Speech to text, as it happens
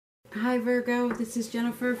Hi Virgo, this is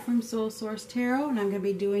Jennifer from Soul Source Tarot, and I'm going to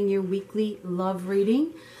be doing your weekly love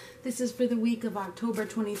reading. This is for the week of October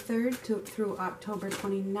 23rd through October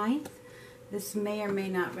 29th. This may or may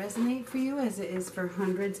not resonate for you, as it is for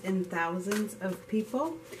hundreds and thousands of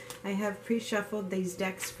people. I have pre-shuffled these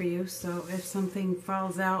decks for you, so if something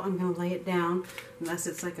falls out, I'm going to lay it down, unless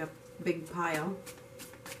it's like a big pile.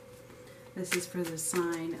 This is for the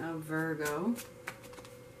sign of Virgo.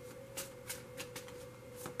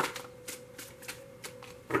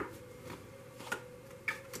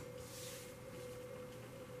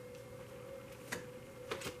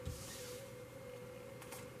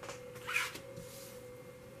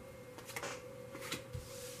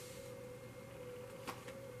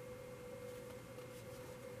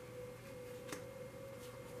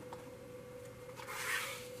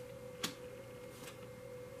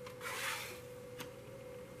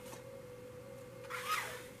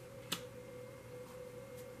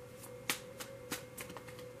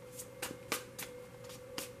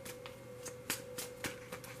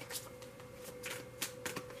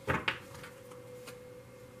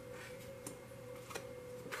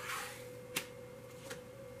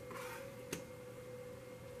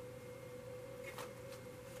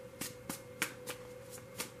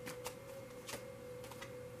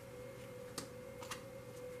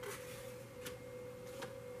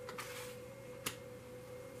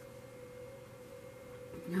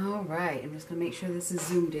 All right, I'm just going to make sure this is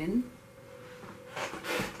zoomed in.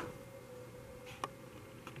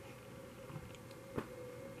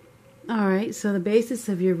 All right, so the basis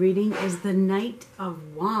of your reading is the Knight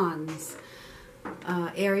of Wands.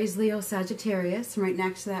 Aries, Leo, Sagittarius. Right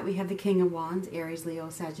next to that we have the King of Wands, Aries, Leo,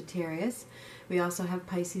 Sagittarius. We also have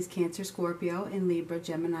Pisces, Cancer, Scorpio, and Libra,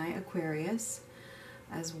 Gemini, Aquarius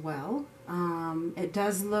as well. It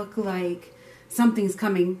does look like something's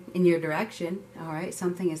coming in your direction. All right,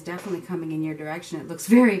 something is definitely coming in your direction. It looks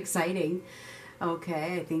very exciting.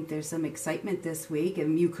 Okay, I think there's some excitement this week,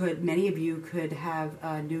 and many of you could have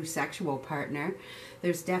a new sexual partner.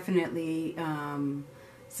 There's definitely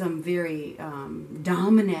some very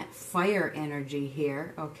dominant fire energy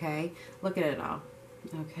here. Okay, look at it all.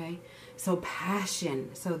 Okay, so passion.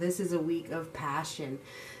 So this is a week of passion,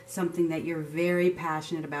 something that you're very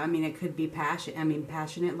passionate about. I mean, it could be passion. I mean,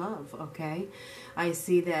 passionate love. Okay, I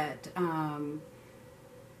see that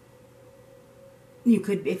you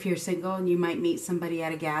could, if you're single, and you might meet somebody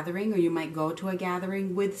at a gathering, or you might go to a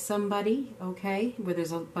gathering with somebody. Okay, where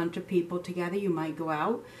there's a bunch of people together. You might go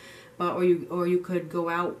out, but or you could go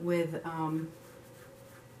out with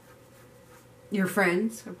your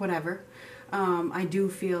friends or whatever. I do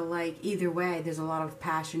feel like either way there's a lot of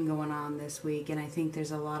passion going on this week, and I think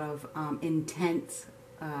there's a lot of intense,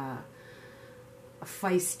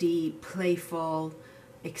 feisty, playful,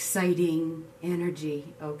 exciting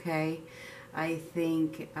energy, okay? I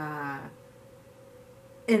think, and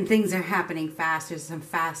things are happening fast. There's some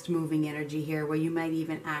fast-moving energy here where you might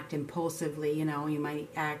even act impulsively, you know, you might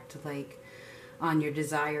act like on your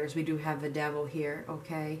desires. We do have the devil here,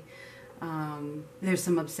 okay? There's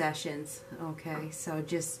some obsessions, okay? So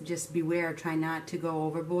just beware. Try not to go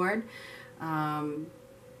overboard. I'm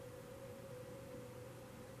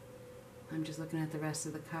just looking at the rest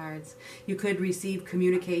of the cards. You could receive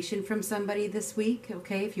communication from somebody this week,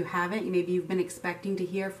 okay? If you haven't, maybe you've been expecting to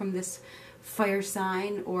hear from this fire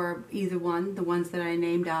sign, or either one, the ones that I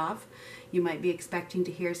named off. You might be expecting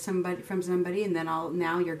to hear from somebody, and then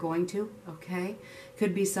now you're going to, okay?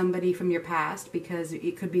 Could be somebody from your past, because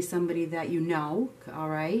it could be somebody that you know, all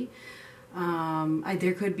right?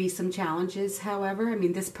 There could be some challenges, however. I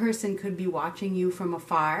mean, this person could be watching you from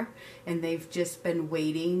afar, and they've just been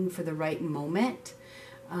waiting for the right moment.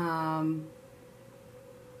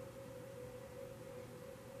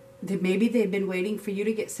 Maybe they've been waiting for you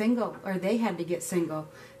to get single, or they had to get single,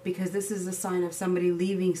 because this is a sign of somebody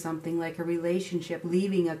leaving something, like a relationship,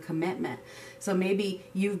 leaving a commitment. So maybe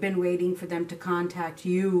you've been waiting for them to contact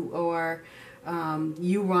you, or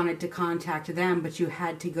you wanted to contact them, but you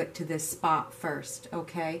had to get to this spot first,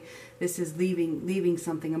 okay? This is leaving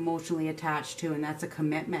something emotionally attached to, and that's a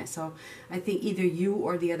commitment. So I think either you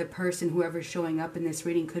or the other person, whoever's showing up in this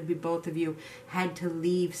reading, could be both of you, had to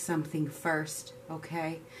leave something first,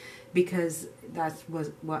 okay? Because that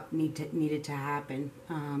was what needed to happen.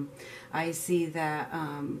 I see that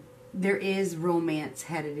there is romance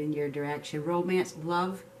headed in your direction. Romance,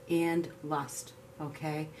 love, and lust.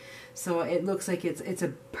 Okay, so it looks like it's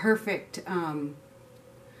a perfect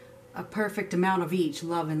amount of each,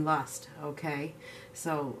 love and lust. Okay,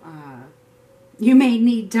 so you may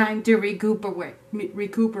need time to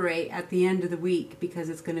recuperate at the end of the week, because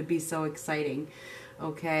it's going to be so exciting.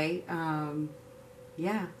 Okay,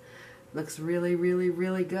 yeah. Looks really, really,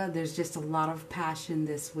 really good. There's just a lot of passion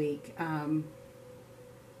this week.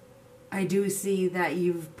 I do see that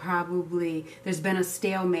there's been a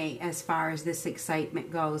stalemate as far as this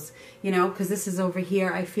excitement goes, you know, because this is over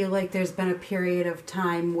here. I feel like there's been a period of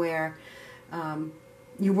time where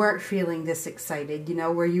you weren't feeling this excited, you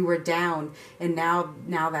know, where you were down, and now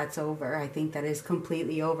that's over. I think that is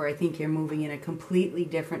completely over. I think you're moving in a completely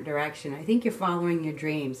different direction. I think you're following your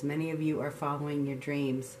dreams. Many of you are following your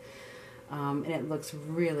dreams, and it looks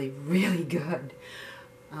really, really good.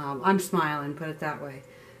 I'm smiling, put it that way.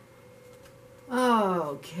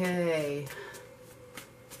 Okay.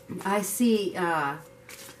 I see a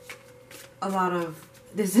lot of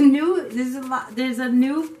there's a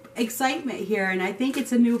new excitement here, and I think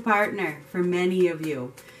it's a new partner for many of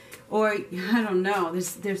you. Or I don't know,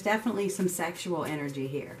 there's definitely some sexual energy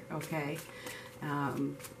here, okay?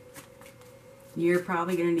 You're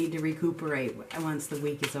probably going to need to recuperate once the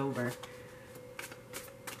week is over.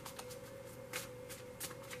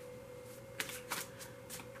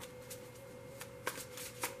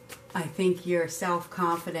 I think your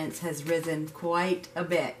self-confidence has risen quite a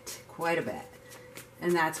bit.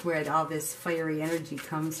 And that's where all this fiery energy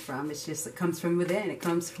comes from. It comes from within. It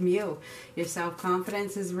comes from you. Your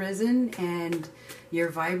self-confidence has risen and your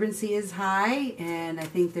vibrancy is high. And I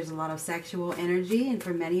think there's a lot of sexual energy. And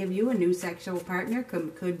for many of you, a new sexual partner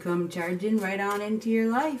could come charging right on into your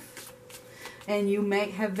life. And you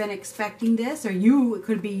may have been expecting this, or it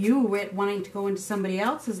could be you wanting to go into somebody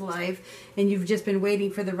else's life, and you've just been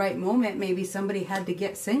waiting for the right moment. Maybe somebody had to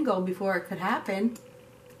get single before it could happen.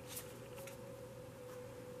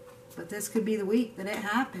 But this could be the week that it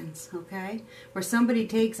happens, okay? Where somebody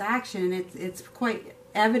takes action, it's quite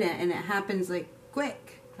evident, and it happens like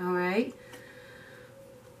quick, all right?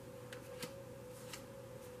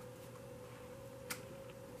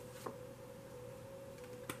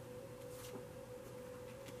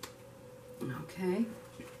 Okay,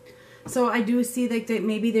 so I do see that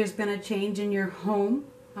maybe there's been a change in your home,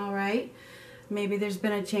 all right? Maybe there's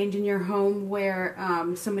been a change in your home where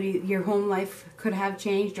your home life could have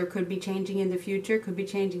changed or could be changing in the future, could be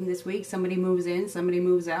changing this week. Somebody moves in, somebody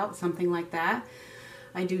moves out, something like that.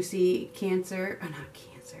 I do see Cancer, not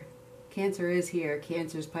Cancer. Cancer is here.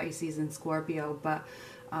 Cancer's Pisces and Scorpio, but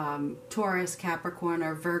Taurus, Capricorn,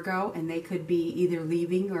 or Virgo, and they could be either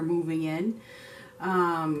leaving or moving in.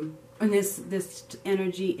 And this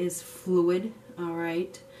energy is fluid, all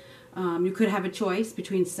right? You could have a choice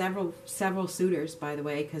between several suitors, by the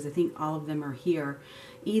way, because I think all of them are here.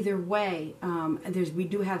 Either way, we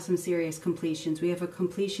do have some serious completions. We have a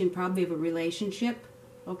completion probably of a relationship,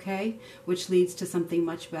 okay, which leads to something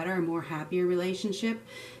much better, a more happier relationship.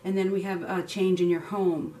 And then we have a change in your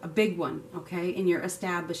home, a big one, okay, in your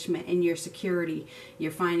establishment, in your security,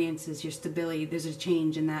 your finances, your stability. There's a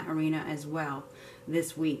change in that arena as well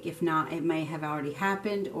this week. If not, it may have already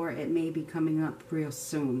happened, or it may be coming up real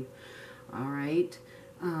soon. All right.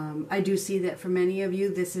 I do see that for many of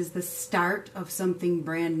you, this is the start of something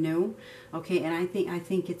brand new. Okay, and I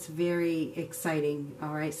think it's very exciting.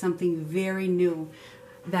 All right, something very new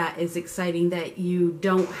that is exciting that you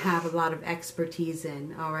don't have a lot of expertise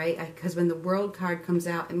in. All right, because when the World card comes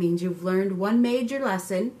out, it means you've learned one major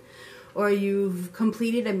lesson, or you've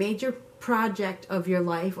completed a major project of your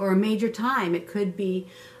life, or a major time. It could be,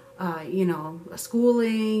 you know, a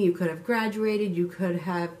schooling. You could have graduated. You could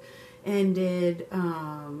have ended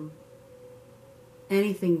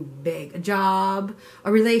anything big, a job,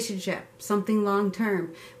 a relationship, something long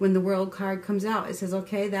term. When the World card comes out, it says,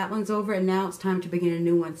 okay, that one's over, and now it's time to begin a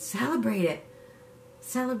new one. Celebrate it.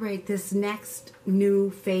 Celebrate this next new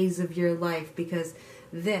phase of your life, because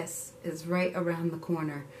this is right around the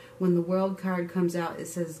corner. When the World card comes out, it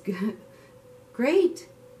says, great,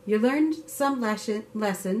 you learned some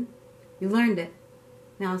lesson. You learned it.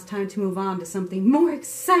 Now it's time to move on to something more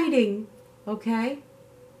exciting, okay?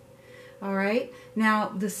 All right? Now,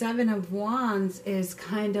 the Seven of Wands is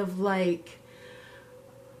kind of like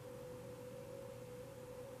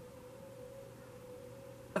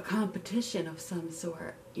a competition of some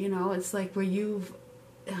sort. You know, it's like where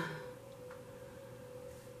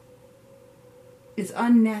it's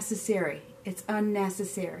unnecessary. It's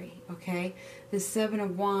unnecessary, okay? The Seven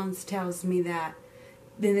of Wands tells me that.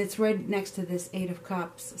 Then it's right next to this Eight of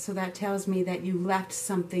Cups. So that tells me that you left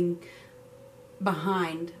something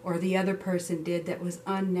behind, or the other person did, that was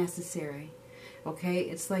unnecessary. Okay?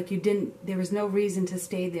 It's like there was no reason to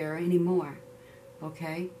stay there anymore.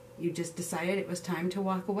 Okay? You just decided it was time to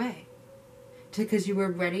walk away. Because you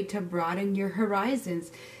were ready to broaden your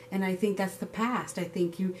horizons. And I think that's the past. I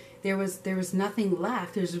think there was nothing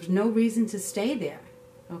left. There was no reason to stay there.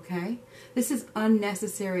 Okay? This is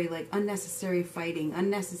unnecessary, like unnecessary fighting,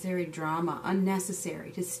 unnecessary drama,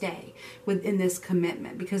 unnecessary to stay within this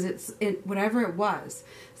commitment because whatever it was.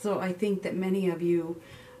 So I think that many of you,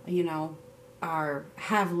 you know,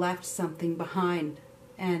 have left something behind,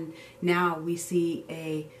 and now we see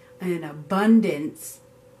an abundance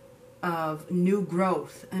of new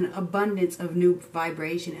growth, an abundance of new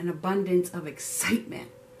vibration, an abundance of excitement.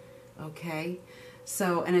 Okay?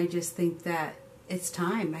 So, and I just think that it's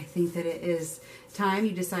time. I think that it is time.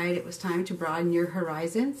 You decided it was time to broaden your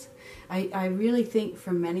horizons. I really think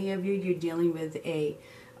for many of you, you're dealing with a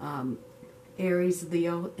Aries,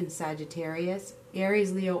 Leo, and Sagittarius.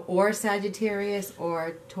 Aries, Leo, or Sagittarius,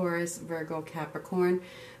 or Taurus, Virgo, Capricorn.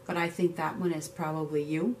 But I think that one is probably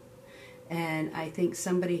you. And I think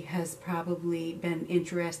somebody has probably been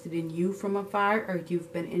interested in you from afar, or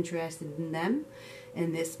you've been interested in them.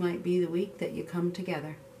 And this might be the week that you come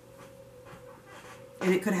together.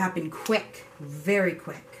 And it could happen quick, very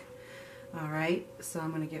quick. All right, so I'm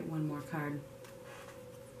going to get one more card.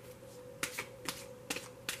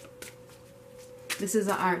 This is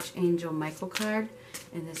an Archangel Michael card,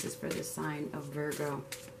 and this is for the sign of Virgo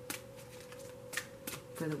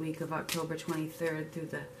for the week of October 23rd through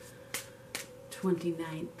the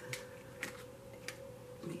 29th.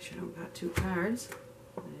 Make sure I don't got two cards.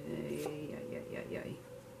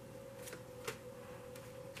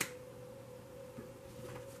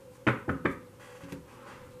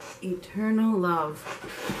 Eternal love.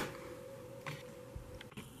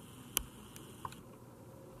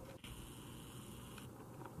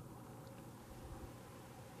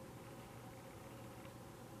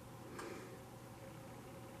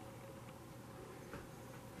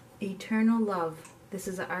 Eternal love. This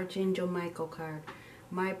is an Archangel Michael card.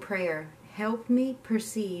 My prayer, help me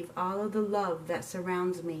perceive all of the love that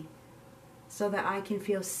surrounds me so that I can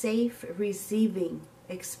feel safe receiving,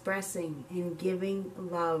 expressing, and giving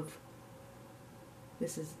love.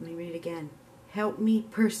 Let me read it again. Help me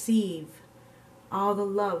perceive all the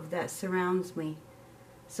love that surrounds me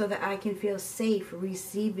so that I can feel safe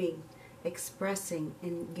receiving, expressing,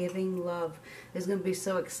 and giving love. There's going to be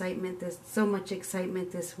so much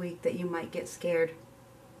excitement this week that you might get scared.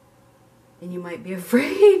 And you might be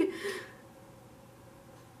afraid.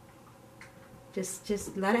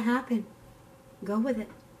 Just let it happen. Go with it.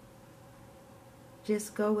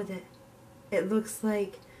 Just go with it. It looks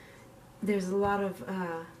like there's a lot of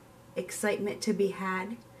excitement to be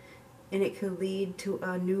had, and it could lead to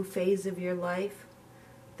a new phase of your life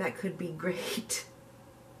that could be great.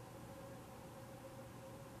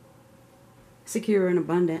 Secure and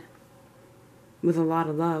abundant, with a lot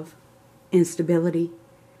of love and stability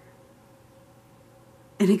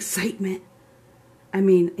and excitement. I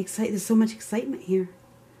mean, there's so much excitement here.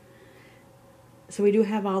 So we do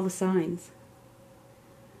have all the signs.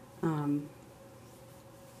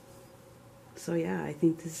 So yeah, I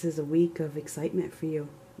think this is a week of excitement for you.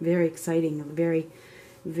 Very exciting, very,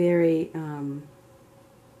 very, oh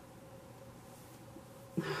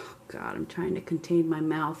God, I'm trying to contain my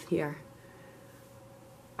mouth here.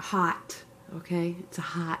 Hot, okay? It's a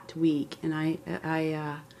hot week, and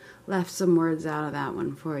I left some words out of that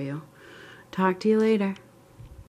one for you. Talk to you later.